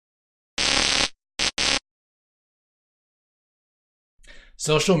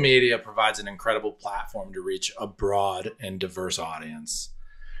social media provides an incredible platform to reach a broad and diverse audience.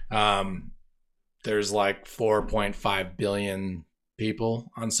 There's like 4.5 billion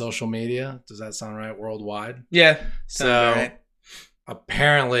people on social media. Does that sound right? Worldwide? Yeah. So right.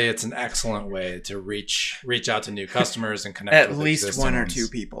 Apparently it's an excellent way to reach out to new customers and connect At with least existing one or ones. two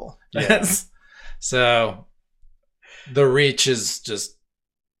people. Yeah. So the reach is just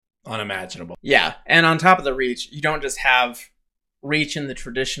unimaginable. Yeah. And on top of the reach, you don't just have reach in the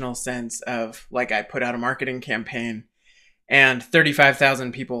traditional sense of like I put out a marketing campaign and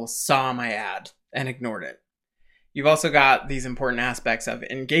 35,000 people saw my ad and ignored it. You've also got these important aspects of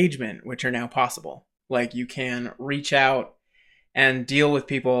engagement, which are now possible. Like you can reach out and deal with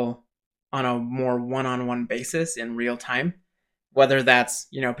people on a more one-on-one basis in real time, whether that's,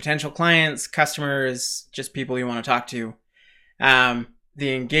 potential clients, customers, just people you want to talk to.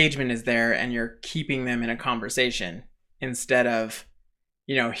 The engagement is there and you're keeping them in a conversation instead of,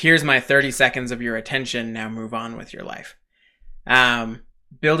 here's my 30 seconds of your attention, now move on with your life.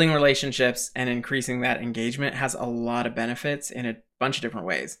 Building relationships and increasing that engagement has a lot of benefits in a bunch of different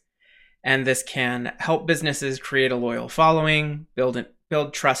ways. And this can help businesses create a loyal following, build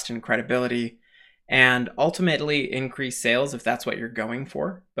trust and credibility, and ultimately increase sales if that's what you're going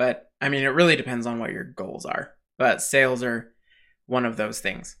for. But it really depends on what your goals are. But sales are one of those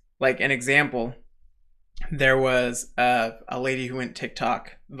things. Like an example, there was a lady who went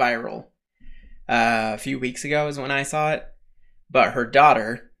TikTok viral a few weeks ago is when I saw it. But her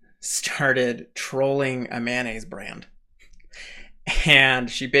daughter started trolling a mayonnaise brand. And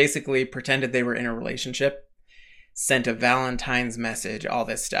she basically pretended they were in a relationship, sent a Valentine's message, all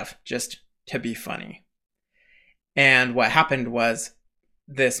this stuff, just to be funny. And what happened was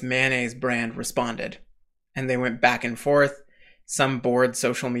this mayonnaise brand responded. And they went back and forth. Some bored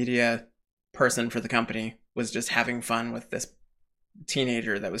social media person for the company was just having fun with this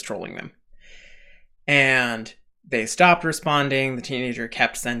teenager that was trolling them. And they stopped responding. The teenager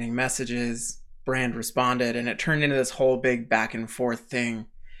kept sending messages. Brand responded, and it turned into this whole big back and forth thing.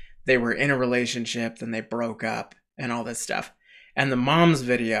 They were in a relationship, then they broke up, and all this stuff. And the mom's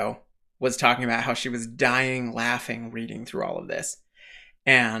video was talking about how she was dying laughing reading through all of this.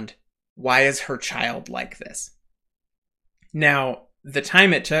 And why is her child like this? Now, the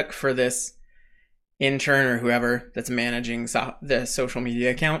time it took for this intern or whoever that's managing the social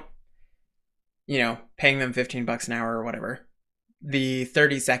media account, paying them $15 an hour or whatever, the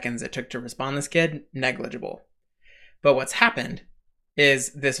 30 seconds it took to respond to this kid, negligible. But what's happened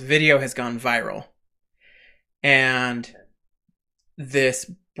is this video has gone viral. And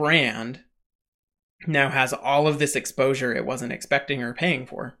this brand now has all of this exposure it wasn't expecting or paying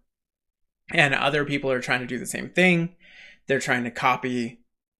for. And other people are trying to do the same thing. They're trying to copy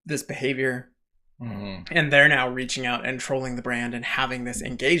this behavior. Mm-hmm. And they're now reaching out and trolling the brand and having this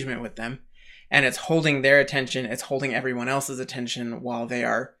engagement with them. And it's holding their attention. It's holding everyone else's attention while they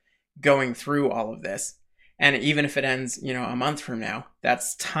are going through all of this. And even if it ends, a month from now,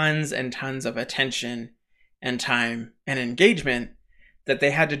 that's tons and tons of attention and time and engagement that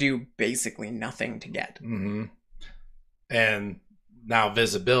they had to do basically nothing to get. Mm-hmm. And now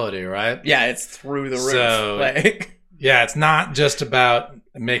visibility, right? Yeah, it's through the roof. So, yeah, it's not just about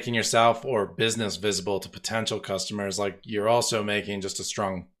making yourself or business visible to potential customers. Like you're also making just a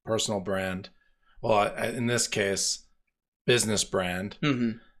strong personal brand. Well, in this case, business brand,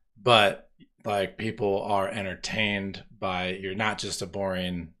 mm-hmm. But like people are entertained by, you're not just a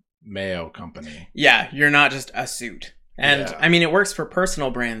boring mayo company. Yeah, you're not just a suit. And it works for personal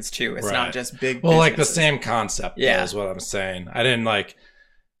brands too. It's not just big businesses. Like the same concept is what I'm saying. I didn't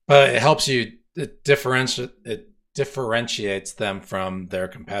but it helps you, it differentiates them from their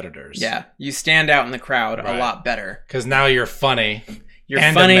competitors. Yeah, you stand out in the crowd a lot better. Because now you're funny.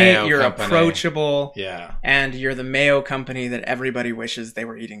 You're funny, you're approachable, and you're the mayo company that everybody wishes they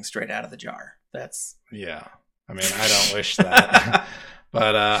were eating straight out of the jar. That's... Yeah. I don't wish that.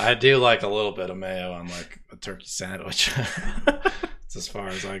 But I do like a little bit of mayo on like a turkey sandwich. It's as far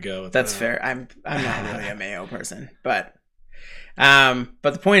as I go with That's fair. I'm not really a mayo person. But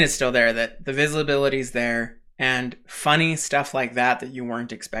the point is still there, that the visibility's there, and funny stuff like that you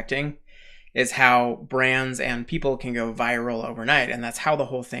weren't expecting is how brands and people can go viral overnight. And that's how the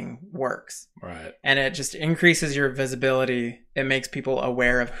whole thing works. Right. And it just increases your visibility. It makes people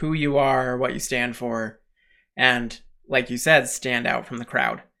aware of who you are, what you stand for, and like you said, stand out from the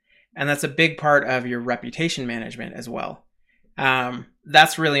crowd. And that's a big part of your reputation management as well.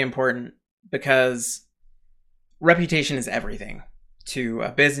 That's really important because reputation is everything to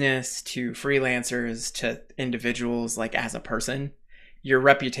a business, to freelancers, to individuals, like as a person. Your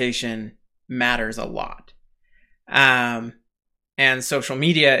reputation matters a lot. And And social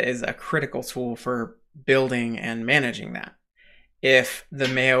media is a critical tool for building and managing that. If the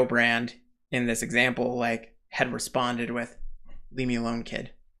Mayo brand in this example, like, had responded with "leave me alone,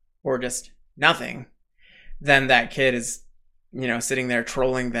 kid," or just nothing, then that kid is, sitting there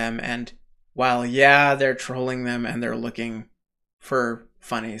trolling them. And while, yeah, they're trolling them and they're looking for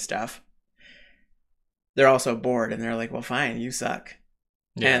funny stuff, they're also bored and they're like, well, fine, you suck.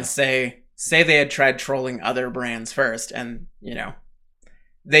 Yeah. And say they had tried trolling other brands first and,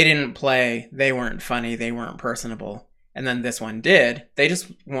 they didn't play, they weren't funny, they weren't personable. And then this one did. They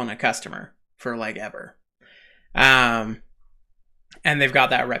just won a customer for like ever. And they've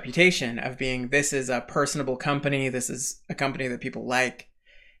got that reputation of being, this is a personable company. This is a company that people like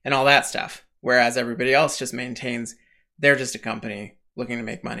and all that stuff. Whereas everybody else just maintains they're just a company looking to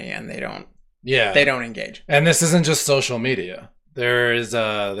make money and they don't engage. And this isn't just social media. There's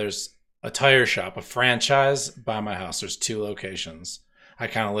a tire shop, a franchise by my house. There's 2 locations. I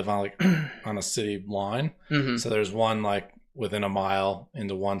kind of live on a city line. Mm-hmm. So there's one like within a mile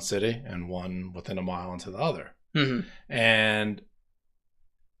into one city and one within a mile into the other. Mm-hmm. And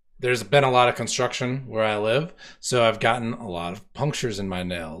there's been a lot of construction where I live, so I've gotten a lot of punctures in my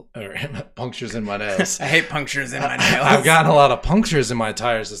nails. I hate punctures in my nails. I've gotten a lot of punctures in my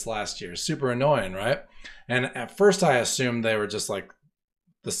tires this last year. Super annoying, right? And at first I assumed they were just like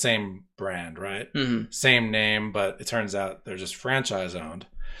the same brand, right? Mm-hmm. Same name, but it turns out they're just franchise owned.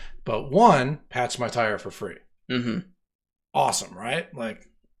 But one patched my tire for free. Mm-hmm. Awesome, right? Like,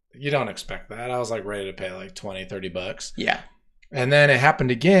 you don't expect that. I was like ready to pay like $20-$30. Yeah. And then it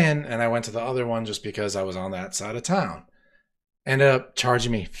happened again, and I went to the other one just because I was on that side of town. Ended up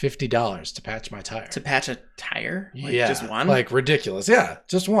charging me $50 to patch my tire. To patch a tire? Like, yeah. Just one? Like, ridiculous. Yeah,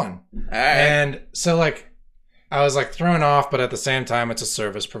 just one. All right. And so, like, I was, like, thrown off, but at the same time, it's a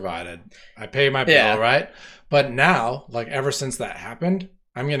service provided. I pay my bill, right? But now, like, ever since that happened,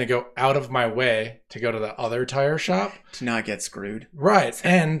 I'm going to go out of my way to go to the other tire shop. To not get screwed. Right.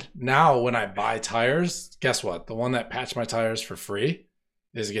 And now when I buy tires, guess what? The one that patched my tires for free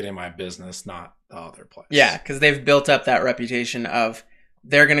is getting my business, not the other place. Yeah, because they've built up that reputation of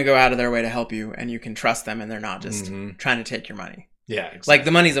they're going to go out of their way to help you and you can trust them and they're not just trying to take your money. Yeah, exactly. Like,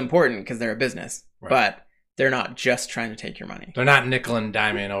 the money's important because they're a business, but they're not just trying to take your money. They're not nickel and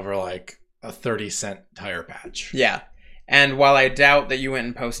diming over like a 30-cent tire patch. Yeah. And while I doubt that you went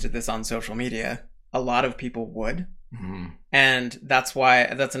and posted this on social media, a lot of people would. Mm-hmm. And that's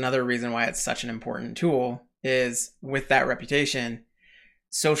another reason why it's such an important tool, is with that reputation,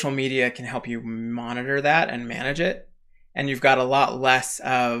 social media can help you monitor that and manage it. And you've got a lot less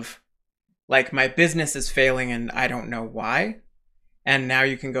of, like, my business is failing and I don't know why. And now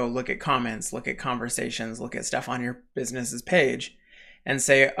you can go look at comments, look at conversations, look at stuff on your business's page and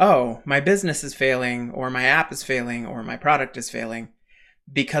say, oh, my business is failing, or my app is failing, or my product is failing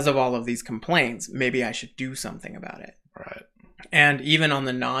because of all of these complaints. Maybe I should do something about it. Right. And even on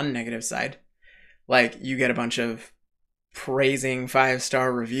the non-negative side, like, you get a bunch of praising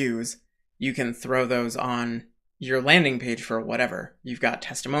 5-star reviews. You can throw those on your landing page for whatever. You've got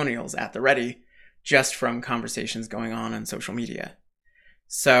testimonials at the ready just from conversations going on social media.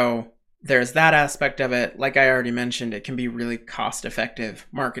 So there's that aspect of it. Like I already mentioned, it can be really cost-effective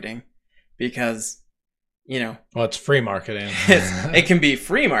marketing because, well, it's free marketing. It can be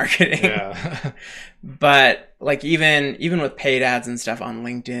free marketing. Yeah. But like even with paid ads and stuff on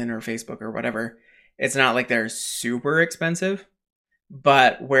LinkedIn or Facebook or whatever, it's not like they're super expensive.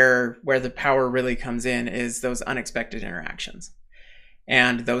 But where the power really comes in is those unexpected interactions.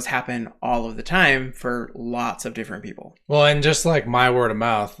 And those happen all of the time for lots of different people. Well, and just like my word of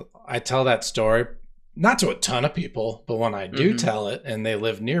mouth, I tell that story, not to a ton of people, but when I do tell it and they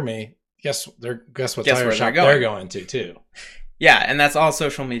live near me, guess what tire shop they're going to too. Yeah, and that's all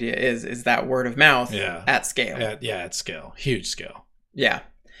social media is that word of mouth at scale. At scale. Huge scale. Yeah.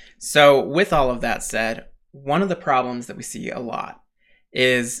 So with all of that said, one of the problems that we see a lot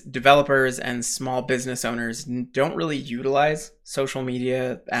is developers and small business owners don't really utilize social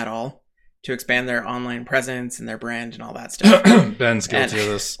media at all to expand their online presence and their brand and all that stuff. Ben's guilty of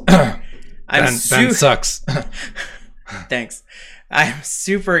this. Ben sucks. Thanks. I'm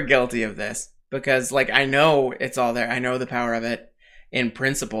super guilty of this because, like, I know it's all there. I know the power of it. In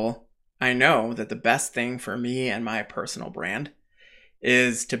principle, I know that the best thing for me and my personal brand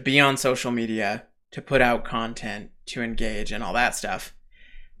is to be on social media, to put out content, to engage and all that stuff.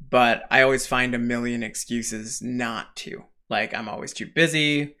 But I always find a million excuses not to. Like, I'm always too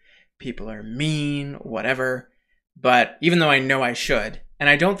busy, people are mean, whatever. But even though I know I should, and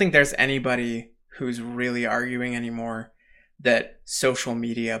I don't think there's anybody who's really arguing anymore that social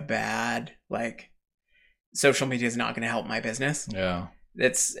media bad, like, social media is not going to help my business. Yeah.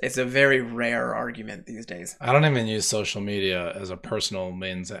 It's a very rare argument these days. I don't even use social media as a personal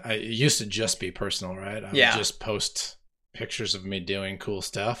means. It used to just be personal, right? I would just post pictures of me doing cool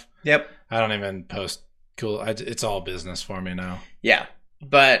stuff. Yep. I don't even post cool. It's all business for me now. Yeah.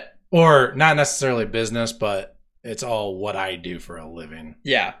 But. Or not necessarily business, but it's all what I do for a living.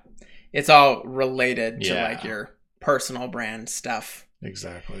 Yeah. It's all related to like your personal brand stuff.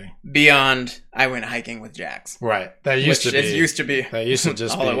 Exactly. Beyond, I went hiking with Jax. Right. That used to be. That used to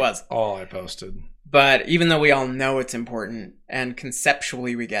just all be it was. All I posted. But even though we all know it's important and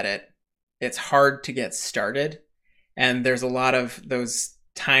conceptually we get it, it's hard to get started. And there's a lot of those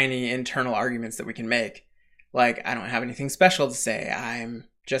tiny internal arguments that we can make. Like, I don't have anything special to say. I'm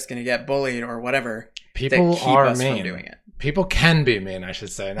just going to get bullied or whatever. People are mean. From doing it. People can be mean, I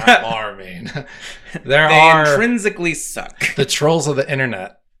should say, not are mean. They intrinsically suck. The trolls of the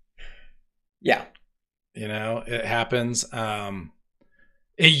internet. Yeah. You know, it happens.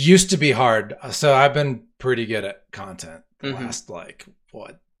 It used to be hard. So I've been pretty good at content the last,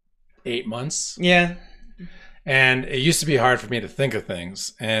 8 months? Yeah. And it used to be hard for me to think of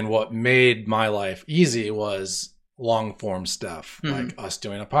things. And what made my life easy was long form stuff, like us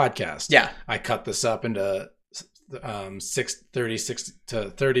doing a podcast. Yeah. I cut this up into 30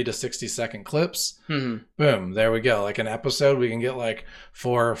 to 60 second clips. Boom, there we go. Like an episode we can get like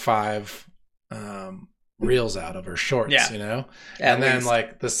 4 or 5 reels out of, or shorts, you know. And then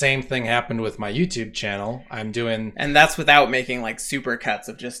like the same thing happened with my YouTube channel. I'm doing, and that's without making like super cuts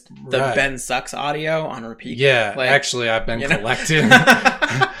of just the Ben Sucks audio on repeat. Yeah, like, actually I've been collecting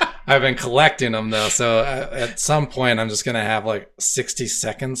I've been collecting them though, so at some point I'm just gonna have like 60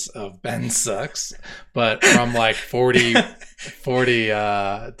 seconds of Ben Sucks, but from like 40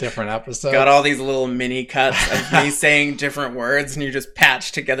 different episodes. Got all these little mini cuts of me saying different words, and you just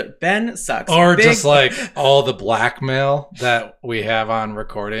patch together Ben Sucks. Or just like all the blackmail that we have on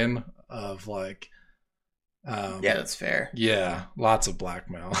recording of like. Yeah, that's fair. Yeah, lots of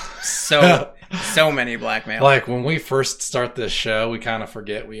blackmail. So many blackmail. Like when we first start this show, we kind of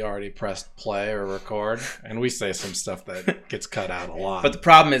forget we already pressed play or record, and we say some stuff that gets cut out a lot. But the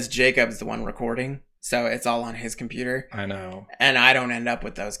problem is Jacob's the one recording, so it's all on his computer. I know. And I don't end up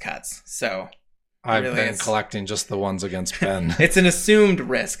with those cuts, so I've been collecting just the ones against Ben. It's an assumed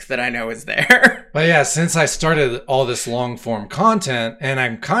risk that I know is there. But yeah, since I started all this long form content, and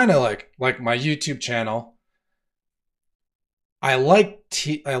I'm kind of like my YouTube channel, I like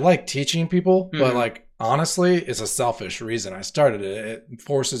teaching people, but like honestly, it's a selfish reason I started it. It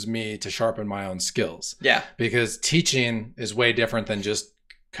forces me to sharpen my own skills. Yeah. Because teaching is way different than just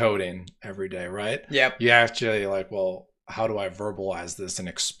coding every day, right? Yep. You actually like, well, how do I verbalize this and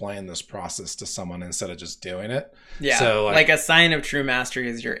explain this process to someone instead of just doing it? Yeah. So like a sign of true mastery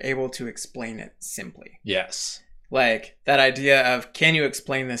is you're able to explain it simply. Yes. Like that idea of, can you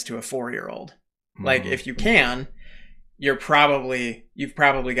explain this to a 4-year-old? Like if you can, you've probably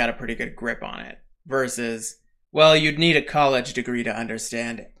got a pretty good grip on it, versus, well, you'd need a college degree to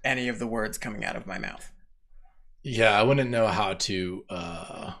understand any of the words coming out of my mouth. Yeah, I wouldn't know how to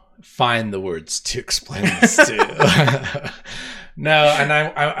find the words to explain this to. No, and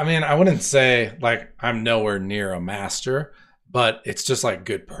I mean, I wouldn't say like I'm nowhere near a master, but it's just like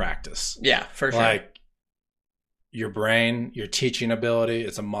good practice. Yeah, for sure. Like your brain, your teaching ability,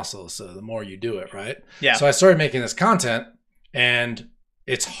 it's a muscle. So the more you do it, right? Yeah. So I started making this content, and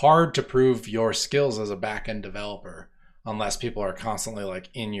it's hard to prove your skills as a back-end developer unless people are constantly like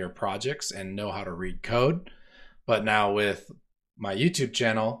in your projects and know how to read code. But now with my YouTube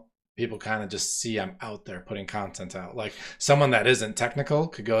channel, people kind of just see I'm out there putting content out. Like someone that isn't technical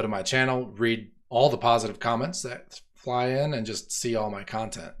could go to my channel, read all the positive comments that fly in, and just see all my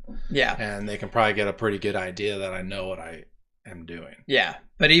content. Yeah. And they can probably get a pretty good idea that I know what I am doing. Yeah.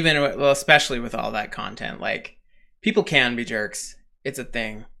 But even, well, especially with all that content, like people can be jerks. It's a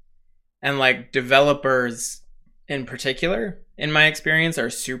thing. And like developers in particular, in my experience,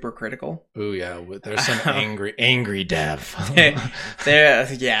 are super critical. Ooh, yeah. There's some angry dev.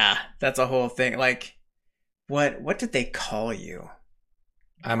 Yeah, that's a whole thing. Like, what did they call you?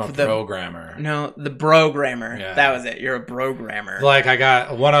 I'm a programmer. No, the brogrammer. Yeah. That was it. You're a brogrammer. Like I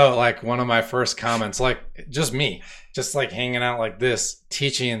got one of my first comments, like just me, just like hanging out like this,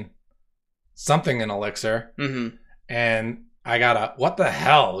 teaching something in Elixir, and I got what the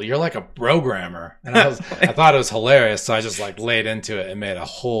hell? You're like a programmer, and I thought it was hilarious, so I just like laid into it and made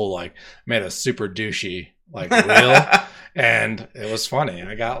a super douchey like reel, and it was funny.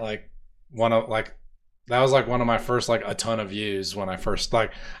 I got that was like one of my first like a ton of views when I first I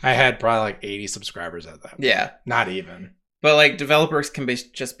had probably like 80 subscribers at that point. Yeah. Not even. But like developers can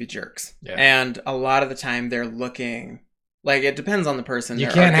just be jerks. Yeah. And a lot of the time they're looking, like it depends on the person. You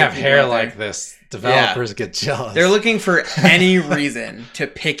There can't are have good people hair out there. like this. Developers get jealous. They're looking for any reason to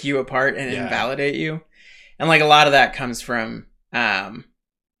pick you apart and Yeah. invalidate you. And like a lot of that comes from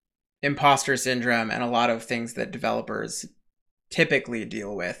imposter syndrome and a lot of things that developers typically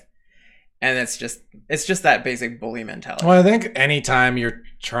deal with. And it's just that basic bully mentality. Well, I think anytime you're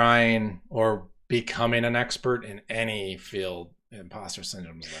trying or becoming an expert in any field, imposter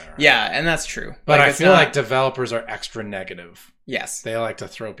syndrome is there. Right? Yeah, and that's true. But Like, I it's feel not- like developers are extra negative. yes. They like to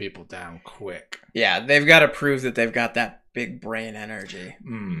throw people down quick. Yeah, they've got to prove that they've got that big brain energy.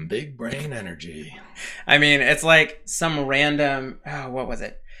 Big brain energy. I mean, it's like some random, what was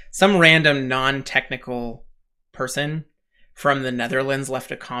it? Some random non-technical person from the Netherlands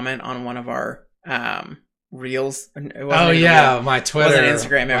left a comment on one of our reels. It wasn't Oh even a yeah, reel. my Twitter. It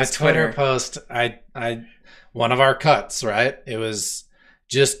wasn't Instagram, it my was Twitter Twitter. post. I one of our cuts, right? It was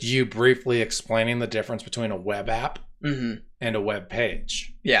just you briefly explaining the difference between a web app Mhm. and a web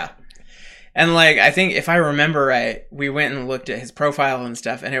page. Yeah. And like, I think if I remember right, we went and looked at his profile and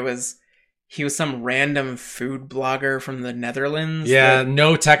stuff, and he was some random food blogger from the Netherlands. Yeah, that-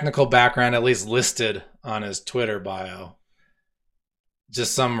 no technical background, at least listed on his Twitter bio.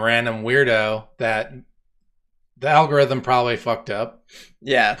 Just some random weirdo that the algorithm probably fucked up,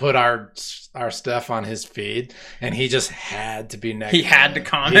 yeah. put our stuff on his feed, and he just had to be negative. He had to He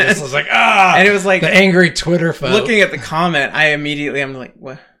comment. just was like, ah! And it was like, the angry Twitter folk. looking at the comment, I'm like,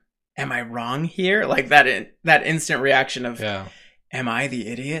 what? Am I wrong here? Like that instant reaction of, Yeah. am I the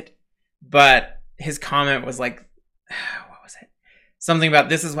idiot? But his comment was like, what was it? Something about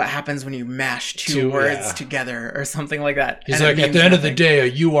this is what happens when you mash two words yeah. together or something like that. He's And it like, at means the end of the nothing. day,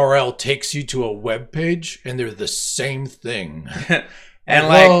 a URL takes you to a web page, and they're the same thing. And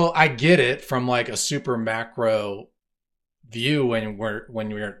like, like, well, I get it from like a super macro view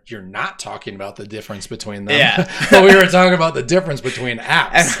when you're not talking about the difference between them. Yeah. But we were talking about the difference between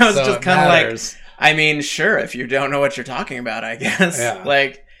apps. And I was so just it kinda like- matters. I mean, sure, if you don't know what you're talking about, I guess. Yeah.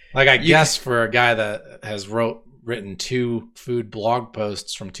 Like, I you- guess for a guy that has written 2 food blog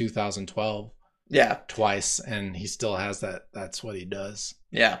posts from 2012 yeah. twice, and he still has that. That's what he does.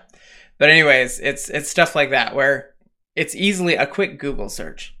 Yeah. But anyways, it's stuff like that where it's easily a quick Google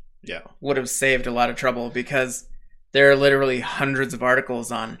search Yeah. would have saved a lot of trouble because there are literally hundreds of articles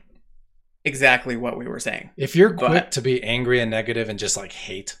on exactly what we were saying. If you're quick But- to be angry and negative and just like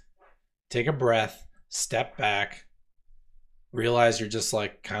hate, take a breath, step back, realize you're just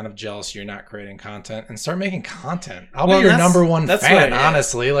like kind of jealous you're not creating content, and start making content. I'll Well, be your that's- number one that's what fan, it is.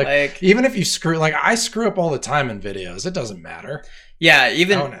 honestly. Like, Like, even if you screw, like I screw up all the time in videos, it doesn't matter. yeah, Own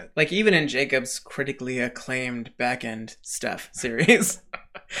even it. like even in Jacob's critically acclaimed backend stuff series,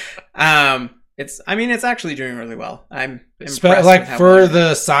 it's actually doing really well. I'm impressed Like with how for well-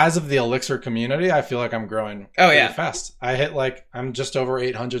 the size of the Elixir community, I feel like I'm growing pretty yeah. fast. I hit I'm just over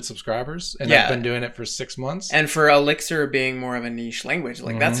 800 subscribers, and Yeah. I've been doing it for 6 months. and for Elixir being more of a niche language,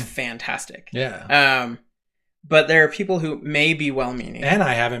 like that's fantastic. Yeah. But there are people who may be well-meaning. And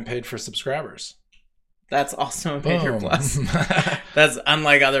I haven't paid for subscribers. That's also a major Boom. plus. That's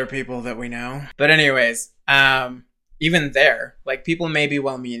unlike other people that we know. But anyways, even there, like people may be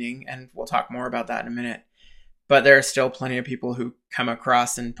well-meaning, and we'll talk more about that in a minute. But there are still plenty of people who come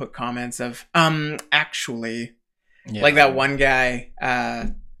across and put comments of, actually, Yeah. like that one guy,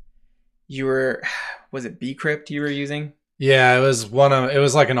 was it Bcrypt you were using? Yeah, it was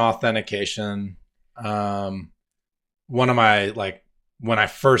like an authentication. One of my, like, when I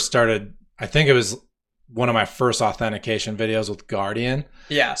first started, I think it was one of my first authentication videos with Guardian.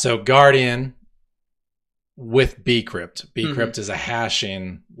 Yeah. So Guardian with Bcrypt. Bcrypt Mhm. is a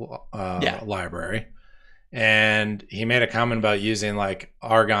hashing Yeah. library. And he made a comment about using like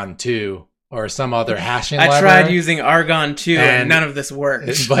Argon 2 or some other hashing I library. tried using Argon too, and And- none of this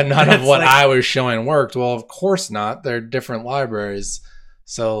worked. But none of It's what like- I was showing worked. Well, of course not. They're different libraries.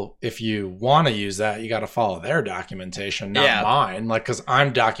 So if you want to use that, you got to follow their documentation, not Yeah. mine. Like, because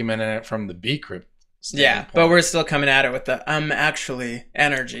I'm documenting it from the Bcrypt Yeah, standpoint. but we're still coming at it with the actually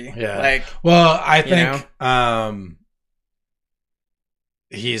energy. Yeah. Like, Well, I You think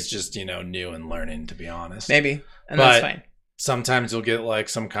he's just, new and learning, to be honest. maybe. And But- that's fine. Sometimes you'll get like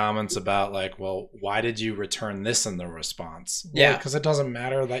some comments about like, well, why did you return this in the response? Yeah. Because it doesn't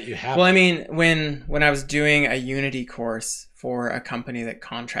matter that you have Well, it. I mean, when I was doing a Unity course for a company that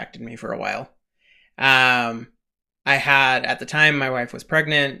contracted me for a while, I had, at the time, my wife was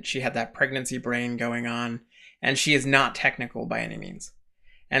pregnant. She had that pregnancy brain going on, and she is not technical by any means.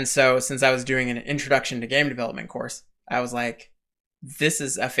 And so, since I was doing an introduction to game development course, I was like, this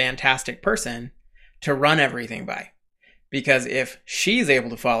is a fantastic person to run everything by. because if she's able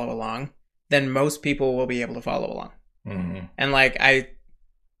to follow along, then most people will be able to follow along. Mm-hmm. And like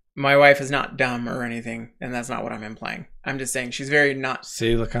my wife is not dumb or anything, and that's not what I'm implying. I'm just saying she's very not.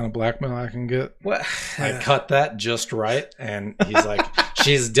 See the kind of blackmail I can get? What? I cut that just right, and he's like,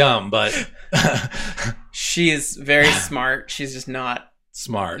 she's dumb, but she is very smart. She's just not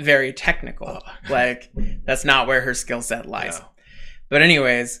smart. Very technical. Like, that's not where her skill set lies. No. But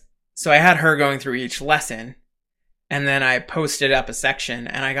anyways, so I had her going through each lesson, and then I posted up a section,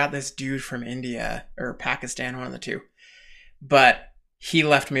 and I got this dude from India or Pakistan, one of the two. But he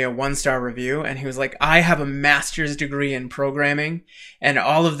left me a 1-star review, and he was like, I have a master's degree in programming, and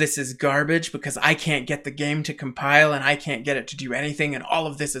all of this is garbage because I can't get the game to compile, and I can't get it to do anything, and all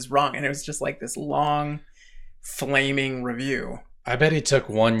of this is wrong. And it was just like this long, flaming review. I bet he took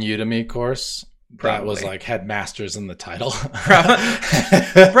one Udemy course Probably. that was like had masters in the title.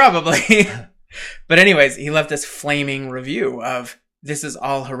 Probably. But anyways, he left this flaming review of, this is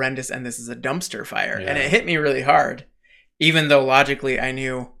all horrendous, and this is a dumpster fire. Yeah. And it hit me really hard. Even though logically I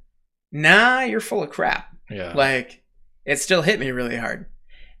knew, nah, you're full of crap. Yeah. Like, it still hit me really hard.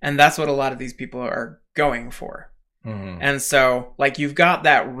 And that's what a lot of these people are going for. Mm-hmm. And so, like, you've got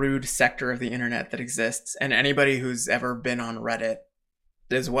that rude sector of the internet that exists. And anybody who's ever been on Reddit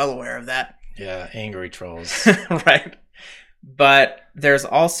is well aware of that. Yeah, angry trolls. Right. But there's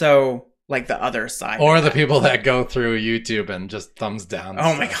also, like, the other side. Or the people that go through YouTube and just thumbs down.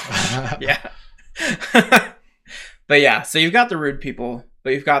 Oh my gosh. Yeah. But yeah, so you've got the rude people,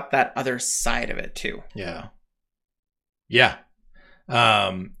 but you've got that other side of it too. Yeah. Yeah.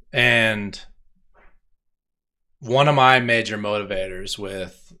 And one of my major motivators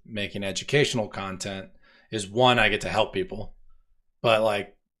with making educational content is, one, I get to help people. But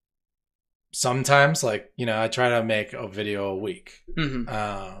like sometimes, like, you know, I try to make a video a week.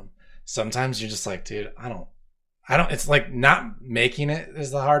 Mm-hmm. Sometimes you're just like, dude, I don't, it's like not making it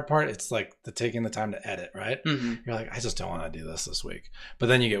is the hard part. It's like taking the time to edit, right? Mm-hmm. You're like, I just don't want to do this week. But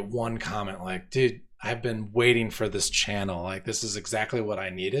then you get one comment like, dude, I've been waiting for this channel. Like, this is exactly what I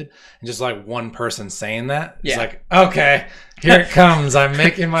needed. And just like one person saying that, it's like, okay, here it comes. I'm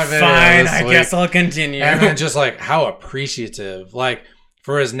making my video. Fine, I guess I'll continue. And then just like how appreciative, like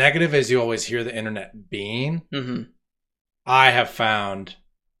for as negative as you always hear the internet being, mm-hmm. I have found,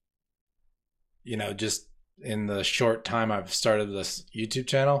 you know, just in the short time I've started this YouTube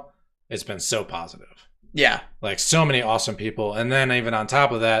channel, it's been so positive. Yeah. Like so many awesome people. And then even on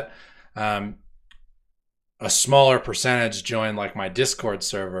top of that, a smaller percentage join like my Discord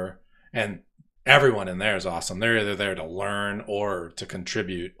server, and everyone in there is awesome. They're either there to learn or to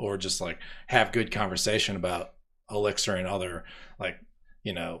contribute or just like have good conversation about Elixir and other, like,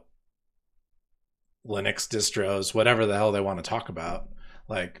 you know, Linux distros, whatever the hell they want to talk about.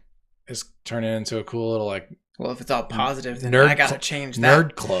 Like, it's turning into a cool little like, well, if it's all positive, then nerd I gotta change that.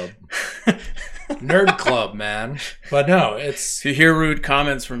 Nerd club. Nerd club, man. But no, it's... If you hear rude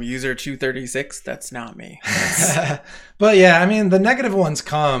comments from user 236, that's not me. But yeah, I mean, the negative ones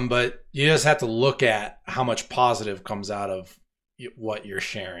come, but you just have to look at how much positive comes out of what you're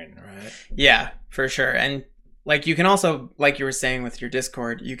sharing, right? Yeah, for sure. And like, you can also, like you were saying with your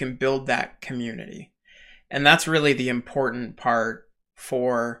Discord, you can build that community. And that's really the important part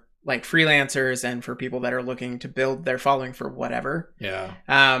for like freelancers and for people that are looking to build their following for whatever. Yeah.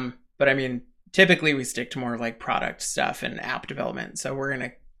 But I mean, typically we stick to more like product stuff and app development. So we're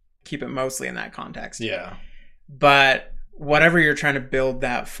going to keep it mostly in that context. Yeah. But whatever you're trying to build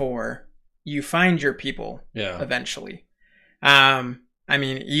that for, you find your people eventually. I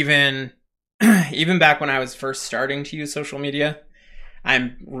mean, even back when I was first starting to use social media,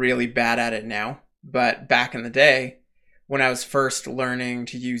 I'm really bad at it now. But back in the day, when I was first learning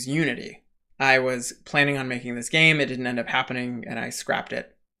to use Unity, I was planning on making this game. It didn't end up happening, and I scrapped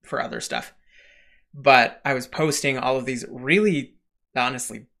it for other stuff. But I was posting all of these really,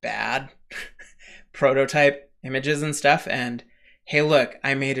 honestly, bad prototype images and stuff. And, hey, look,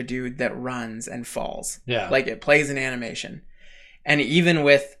 I made a dude that runs and falls. Yeah. Like, it plays an animation. And even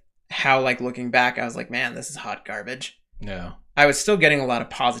with how, like, looking back, I was like, man, this is hot garbage. Yeah. I was still getting a lot of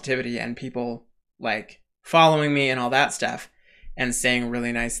positivity and people, like, following me and all that stuff and saying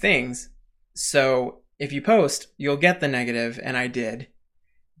really nice things. So if you post, you'll get the negative, and I did,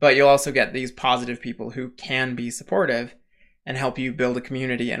 but you'll also get these positive people who can be supportive and help you build a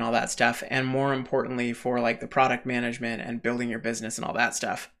community and all that stuff. And more importantly, for like the product management and building your business and all that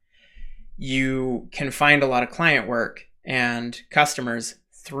stuff, you can find a lot of client work and customers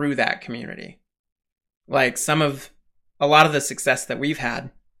through that community. Like a lot of the success that we've had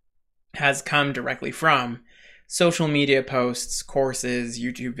has come directly from social media posts, courses,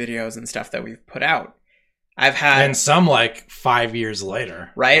 YouTube videos, and stuff that we've put out. I've had And some like 5 years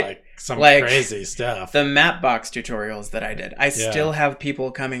later. Right? Like some Like, crazy stuff. the Mapbox tutorials that I did. I still have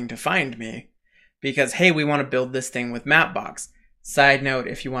people coming to find me because, hey, we want to build this thing with Mapbox. Side note,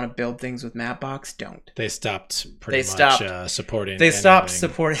 if you want to build things with Mapbox, don't. They stopped supporting. They stopped anything.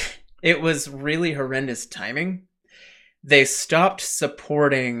 supporting. It was really horrendous timing. They stopped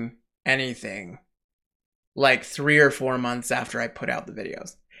supporting anything like 3 or 4 months after I put out the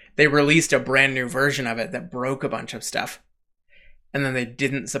videos. They released a brand new version of it that broke a bunch of stuff. And then they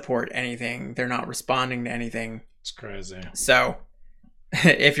didn't support anything. They're not responding to anything. It's crazy. So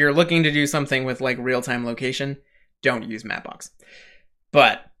if you're looking to do something with like real-time location, don't use Mapbox.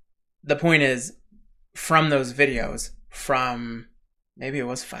 But the point is, from those videos, from maybe it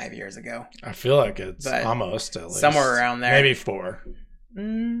was 5 years ago. I feel like it's But almost at least. somewhere around there. Maybe 4.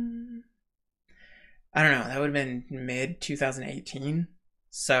 I don't know. That would have been mid 2018.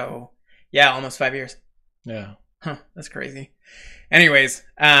 So yeah, almost 5 years. Yeah. Huh, that's crazy. Anyways,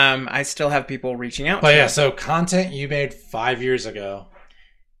 I still have people reaching out. But to yeah, me. so content you made 5 years ago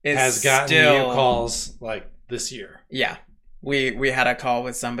Is has gotten still, you calls like this year. Yeah. We had a call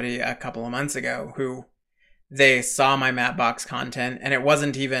with somebody a couple of months ago who they saw my Mapbox content, and it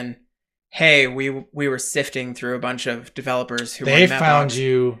wasn't even, hey, we were sifting through a bunch of developers who They wanted found Mapbox.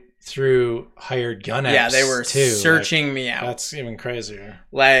 you through Hired Gun apps. Yeah, they were too. searching me out. That's even crazier.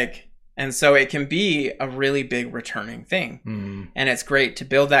 And so it can be a really big returning thing. And it's great to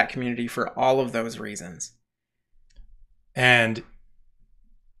build that community for all of those reasons. And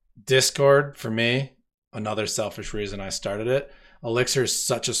Discord, for me, another selfish reason I started it. Elixir is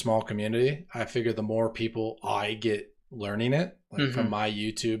such a small community. I figure the more people I get learning it, like from my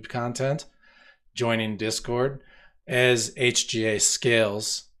YouTube content, joining Discord, as HGA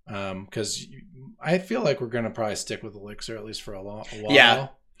scales, because I feel like we're going to probably stick with Elixir at least for a while. Yeah.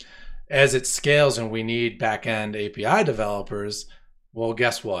 As it scales and we need back-end API developers, well,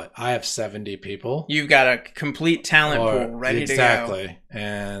 guess what? I have 70 people. You've got a complete talent pool ready to go. Exactly.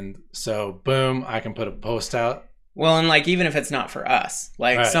 And so, boom, I can put a post out. Well, and like, even if it's not for us,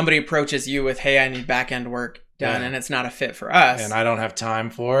 like Right. somebody approaches you with, hey, I need back-end work done, Yeah. and it's not a fit for us. And I don't have time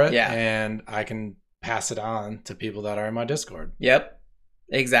for it. Yeah. And I can pass it on to people that are in my Discord. Yep,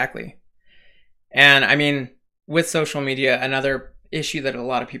 exactly. And I mean, with social media, another issue that a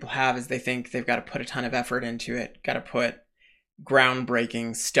lot of people have is they think they've got to put a ton of effort into it, got to put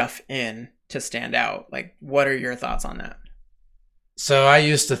groundbreaking stuff in to stand out. Like, what are your thoughts on that? So I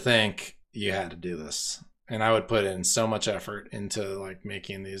used to think you had to do this. And I would put in so much effort into like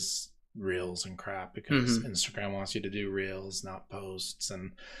making these reels and crap because Instagram wants you to do reels, not posts.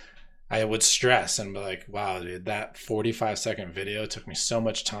 And I would stress and be like, wow, dude, that 45-second video took me so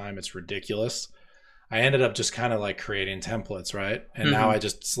much time. It's ridiculous. I ended up just kind of like creating templates, right? And now I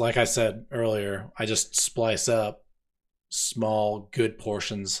just, like I said earlier, I just splice up small, good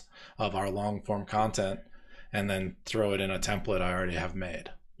portions of our long form content and then throw it in a template I already have made.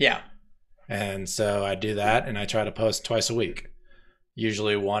 Yeah. And so I do that and I try to post twice a week.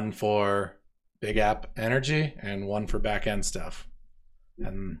 Usually one for big app energy and one for back end stuff.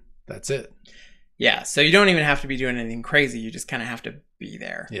 And that's it. Yeah. So you don't even have to be doing anything crazy. You just kind of have to be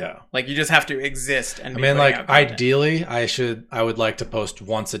there. Yeah. Like, you just have to exist. And I be mean, putting like out content. ideally I would like to post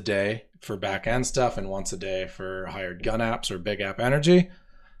once a day for back end stuff and once a day for Hired Gun apps or big app energy.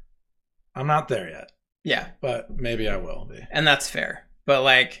 I'm not there yet. Yeah. But maybe I will be. And that's fair. But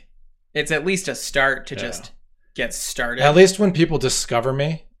like, it's at least a start to just get started. At least when people discover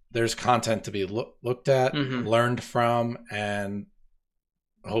me, there's content to be looked at, Mhm. learned from, and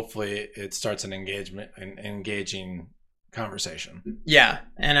hopefully it starts an engaging conversation. Yeah.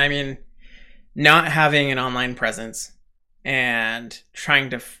 And I mean, not having an online presence and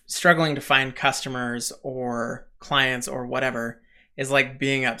struggling to find customers or clients or whatever is like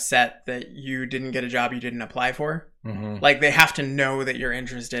being upset that you didn't get a job you didn't apply for. Like, they have to know that you're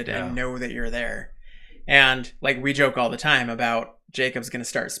interested and know that you're there. And like, we joke all the time about Jacob's going to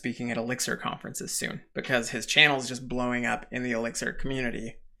start speaking at Elixir conferences soon because his channel is just blowing up in the Elixir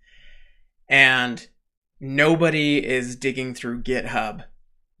community. And nobody is digging through GitHub,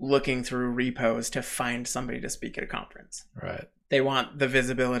 looking through repos to find somebody to speak at a conference. Right. They want the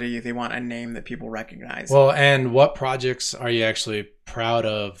visibility. They want a name that people recognize. Well, and what projects are you actually proud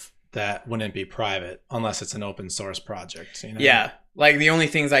of that wouldn't be private unless it's an open source project? You know? Yeah. Like, the only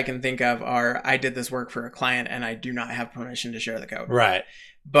things I can think of are, I did this work for a client and I do not have permission to share the code. Right.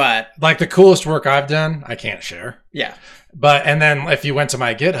 But Like the coolest work I've done, I can't share. yeah. But, and then if you went to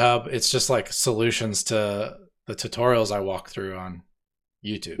my GitHub, it's just like solutions to the tutorials I walk through on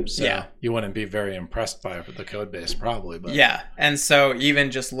YouTube. So Yeah. you wouldn't be very impressed by the code base probably. But Yeah. And so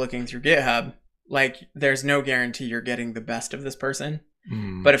even just looking through GitHub, like there's no guarantee you're getting the best of this person.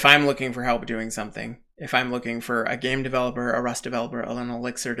 Mm. But if I'm looking for help doing something, if I'm looking for a game developer, a Rust developer, an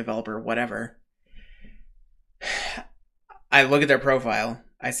Elixir developer, whatever, I look at their profile,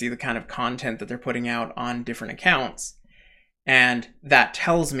 I see the kind of content that they're putting out on different accounts, and that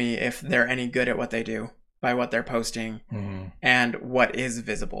tells me if they're any good at what they do by what they're posting and what is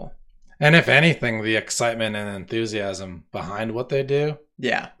visible. And if anything, the excitement and enthusiasm behind what they do,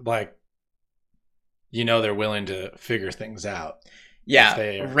 Yeah. like, you know, they're willing to figure things out.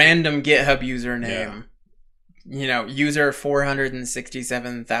 Yeah. Random GitHub username, you know, user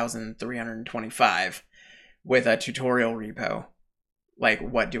 467,325 with a tutorial repo. Like,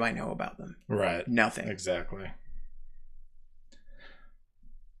 what do I know about them? Right. Nothing. Exactly.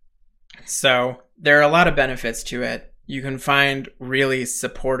 So there are a lot of benefits to it. You can find really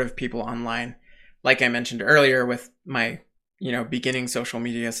supportive people online. Like I mentioned earlier with my, you know, beginning social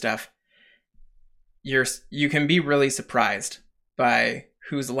media stuff, you can be really surprised by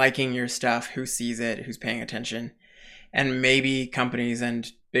who's liking your stuff, who sees it, who's paying attention. And maybe companies and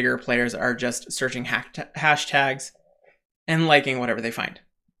bigger players are just searching hashtags and liking whatever they find.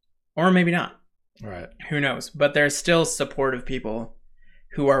 Or maybe not. Right. Who knows? But there's still supportive people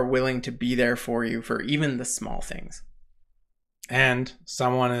who are willing to be there for you for even the small things. And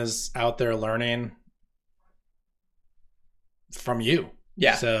someone is out there learning from you.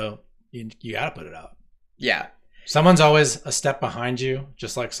 Yeah. So you got to put it out. Yeah. Someone's always a step behind you,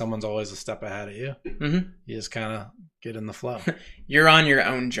 just like someone's always a step ahead of you. Mm-hmm. You just kind of get in the flow. You're on your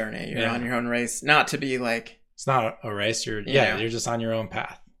own journey. You're on your own race. Not to be like... It's not a race. You're just on your own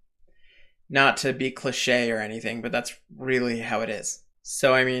path. Not to be cliche or anything, but that's really how it is.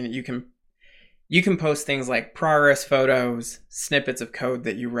 So, I mean, you can post things like progress photos, snippets of code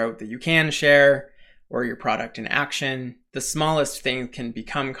that you wrote that you can share, or your product in action. The smallest thing can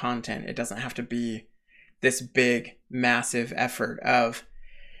become content. It doesn't have to be this big, massive effort of,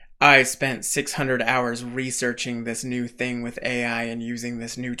 I spent 600 hours researching this new thing with AI and using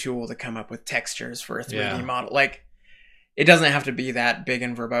this new tool to come up with textures for a 3D model. Like, it doesn't have to be that big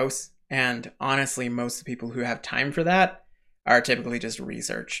and verbose. And honestly, most of the people who have time for that are typically just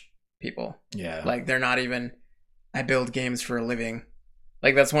research people. Yeah. Like, they're not even, I build games for a living.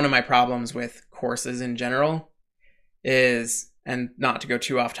 Like, that's one of my problems with courses in general is, and not to go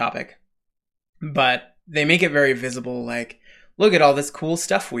too off topic, but they make it very visible, like, look at all this cool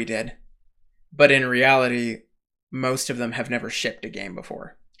stuff we did. But in reality, most of them have never shipped a game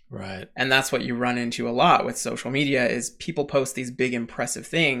before. Right. And that's what you run into a lot with social media is people post these big impressive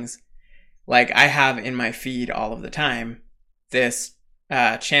things. Like I have in my feed all of the time, this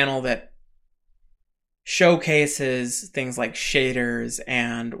channel that showcases things like shaders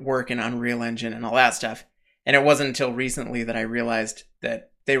and work in Unreal Engine and all that stuff. And it wasn't until recently that I realized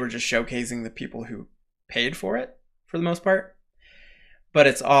that they were just showcasing the people who paid for it for the most part. But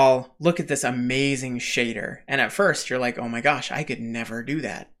it's all, look at this amazing shader. And at first you're like, oh my gosh, I could never do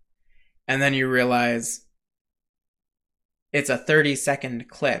that. And then you realize it's a 30-second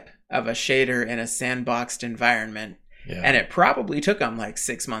clip of a shader in a sandboxed environment. Yeah. And it probably took them like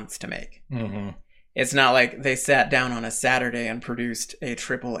 6 months to make. Mm-hmm. It's not like they sat down on a Saturday and produced a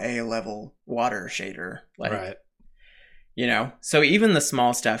AAA level water shader. Like, right. You know, so even the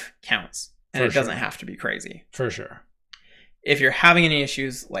small stuff counts. And For it doesn't sure. have to be crazy. For sure. If you're having any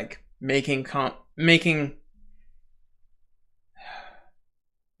issues like making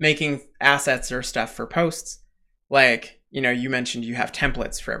assets or stuff for posts, like, you know, you mentioned you have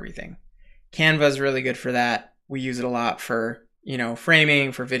templates for everything. Canva is really good for that. We use it a lot for, you know,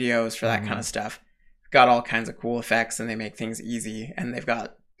 framing, for videos, for that kind of stuff. Got all kinds of cool effects and they make things easy. And they've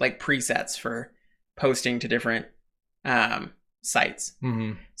got like presets for posting to different sites.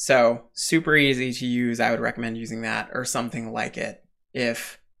 Mm-hmm. So super easy to use. I would recommend using that or something like it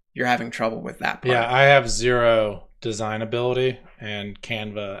if you're having trouble with that part. Yeah, I have zero design ability, and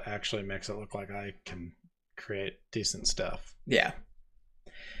Canva actually makes it look like I can create decent stuff. Yeah.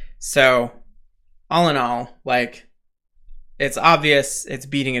 So all in all, like, it's obvious, it's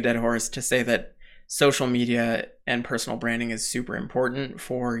beating a dead horse to say that social media and personal branding is super important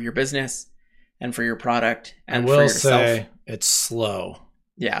for your business and for your product and for yourself. I will say it's slow.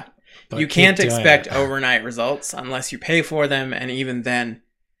 Yeah. But you can't keep doing expect it. overnight results unless you pay for them. And even then,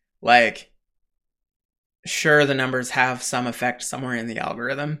 like, sure, the numbers have some effect somewhere in the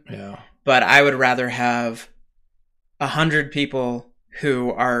algorithm. Yeah. But I would rather have 100 people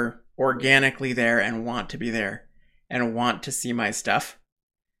who are organically there and want to be there and want to see my stuff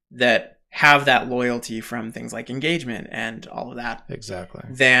that have that loyalty from things like engagement and all of that. Exactly.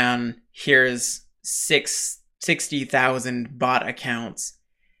 Than here's 60,000 bot accounts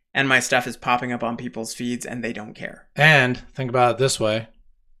and my stuff is popping up on people's feeds and they don't care. And think about it this way.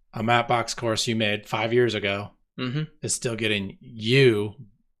 A Mapbox course you made 5 years ago is still getting you,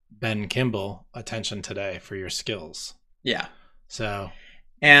 Ben Kimball, attention today for your skills. Yeah. So,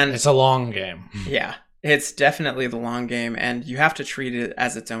 and it's a long game. Yeah. It's definitely the long game, and you have to treat it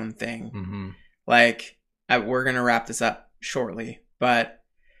as its own thing. Mm-hmm. Like, we're going to wrap this up shortly, but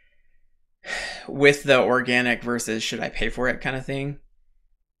with the organic versus should I pay for it kind of thing,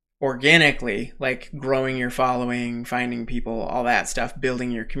 organically, like growing your following, finding people, all that stuff,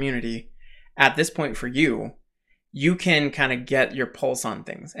 building your community, at this point for you, you can kind of get your pulse on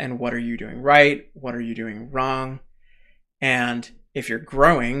things and what are you doing right? What are you doing wrong? And if you're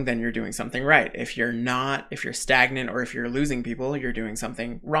growing, then you're doing something right. If you're not, if you're stagnant or if you're losing people, you're doing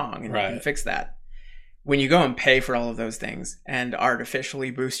something wrong, and you can fix that. When you go and pay for all of those things and artificially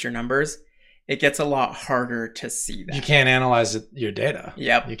boost your numbers, it gets a lot harder to see that. You can't analyze your data.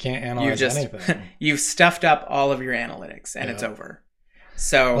 Yep. You can't analyze anything. You've stuffed up all of your analytics and it's over.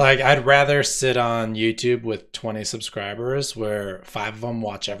 So, like, I'd rather sit on YouTube with 20 subscribers where 5 of them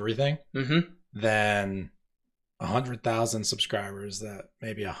watch everything than 100,000 subscribers that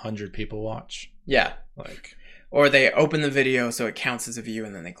maybe 100 people watch. Yeah. Like, or they open the video so it counts as a view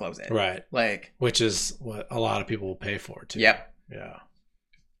and then they close it. Right. Like, which is what a lot of people will pay for too. Yep. Yeah.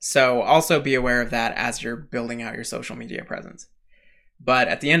 So also be aware of that as you're building out your social media presence. But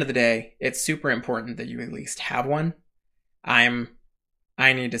at the end of the day, it's super important that you at least have one. I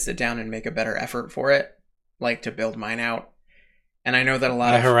need to sit down and make a better effort for it, like to build mine out. And I know that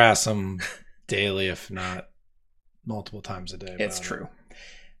I harass them daily, if not multiple times a day. It's true.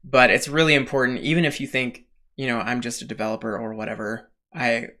 But it's really important, even if you think, you know, I'm just a developer or whatever.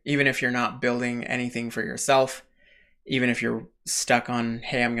 Even if you're not building anything for yourself, even if you're stuck on,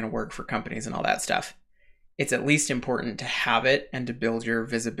 hey, I'm going to work for companies and all that stuff, it's at least important to have it and to build your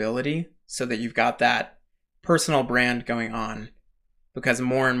visibility so that you've got that personal brand going on, because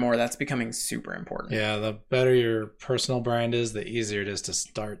more and more that's becoming super important. Yeah, the better your personal brand is, the easier it is to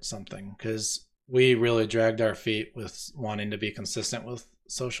start something, because we really dragged our feet with wanting to be consistent with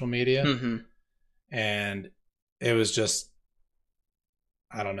social media. And it was just,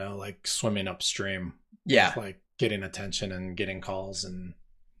 I don't know, like swimming upstream. Yeah. Like getting attention and getting calls and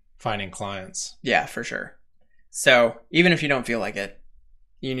finding clients. Yeah, for sure. So even if you don't feel like it,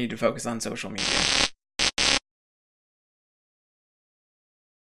 you need to focus on social media.